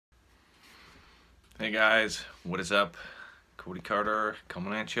Hey guys, what is up? Cody Carter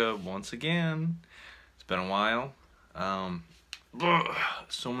coming at you once again. It's been a while.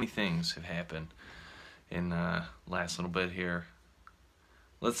 So many things have happened in last little bit here.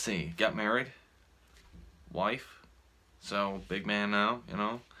 Let's see, got married, wife, so big man now, you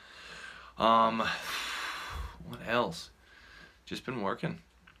know. What else? Just been working,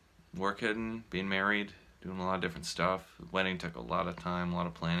 being married, doing a lot of different stuff. The wedding took a lot of time, a lot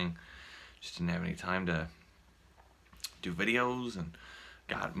of planning. Just didn't have any time to do videos, and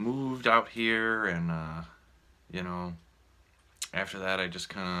got moved out here, and you know, after that I just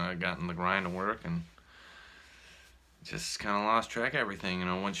kind of got in the grind of work and just kind of lost track of everything. You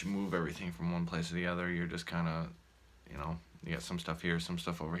know, once you move everything from one place to the other, you're just kind of, you know, you got some stuff here, some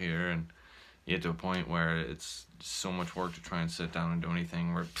stuff over here, and you get to a point where it's so much work to try and sit down and do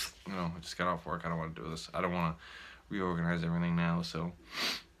anything where, you know, I just got off work, I don't want to do this, I don't want to reorganize everything now. So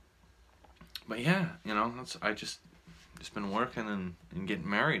but yeah, you know, I just been working and getting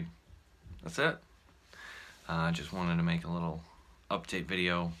married. That's it. I just wanted to make a little update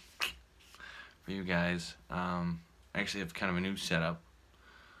video for you guys. I actually have kind of a new setup.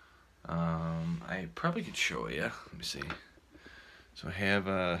 I probably could show you. Let me see. So I have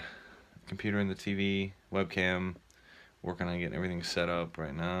a computer and the TV, webcam, working on getting everything set up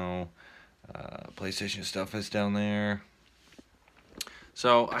right now. PlayStation stuff is down there.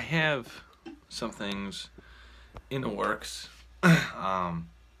 So I have some things in the works.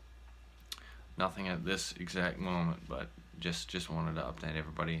 Nothing at this exact moment, but just wanted to update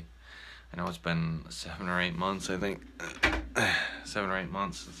everybody. I know it's been 7 or 8 months, I think. 7 or 8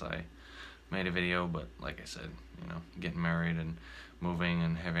 months since I made a video, but like I said, you know, getting married and moving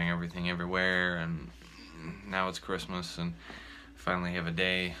and having everything everywhere, and now it's Christmas and finally have a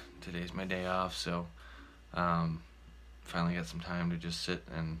day. Today's my day off, so finally got some time to just sit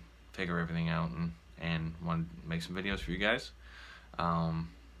and figure everything out and want to make some videos for you guys.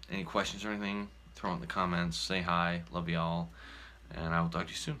 Any questions or anything, throw it in the comments, say hi, love y'all, and I will talk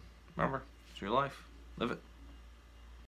to you soon. Remember, it's your life, live it.